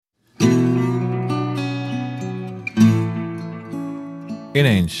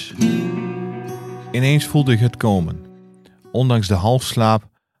Ineens. Ineens voelde ik het komen. Ondanks de halfslaap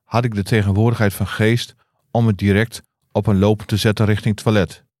had ik de tegenwoordigheid van geest om me direct op een loop te zetten richting het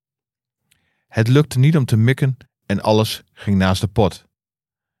toilet. Het lukte niet om te mikken en alles ging naast de pot.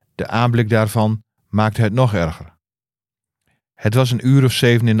 De aanblik daarvan maakte het nog erger. Het was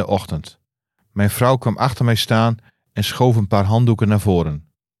 7:00 in de ochtend. Mijn vrouw kwam achter mij staan en schoof een paar handdoeken naar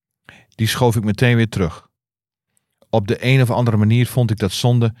voren. Die schoof ik meteen weer terug. Op de een of andere manier vond ik dat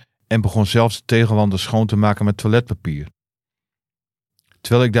zonde en begon zelfs de tegelwanden schoon te maken met toiletpapier.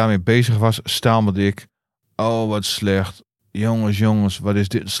 Terwijl ik daarmee bezig was, stamelde ik: "Oh, wat slecht. Jongens, wat is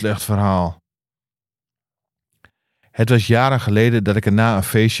dit een slecht verhaal." Het was jaren geleden dat ik er na een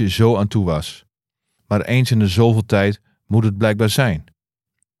feestje zo aan toe was. Maar eens in de zoveel tijd moet het blijkbaar zijn.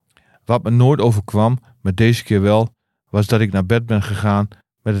 Wat me nooit overkwam, maar deze keer wel, was dat ik naar bed ben gegaan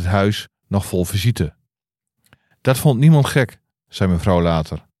met het huis nog vol visite. Dat vond niemand gek, zei mijn vrouw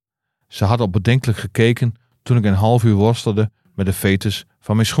later. Ze had al bedenkelijk gekeken toen ik een half uur worstelde met de veters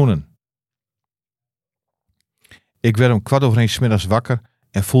van mijn schoenen. Ik werd om 1:15 'smiddags wakker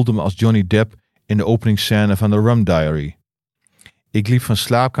en voelde me als Johnny Depp in de openingsscène van The Rum Diary. Ik liep van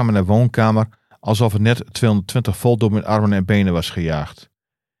slaapkamer naar woonkamer alsof er net 220 volt door mijn armen en benen was gejaagd.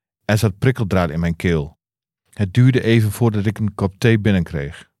 Er zat prikkeldraad in mijn keel. Het duurde even voordat ik een kop thee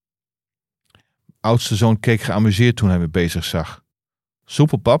binnenkreeg. Oudste zoon keek geamuseerd toen hij me bezig zag.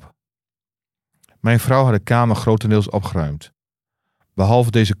 "Soepel, pap?" Mijn vrouw had de kamer grotendeels opgeruimd.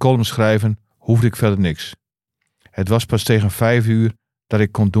 Behalve deze column schrijven hoefde ik verder niks. Het was pas tegen 5:00 dat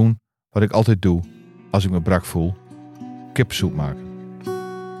ik kon doen wat ik altijd doe als ik me brak voel: kippensoep maken.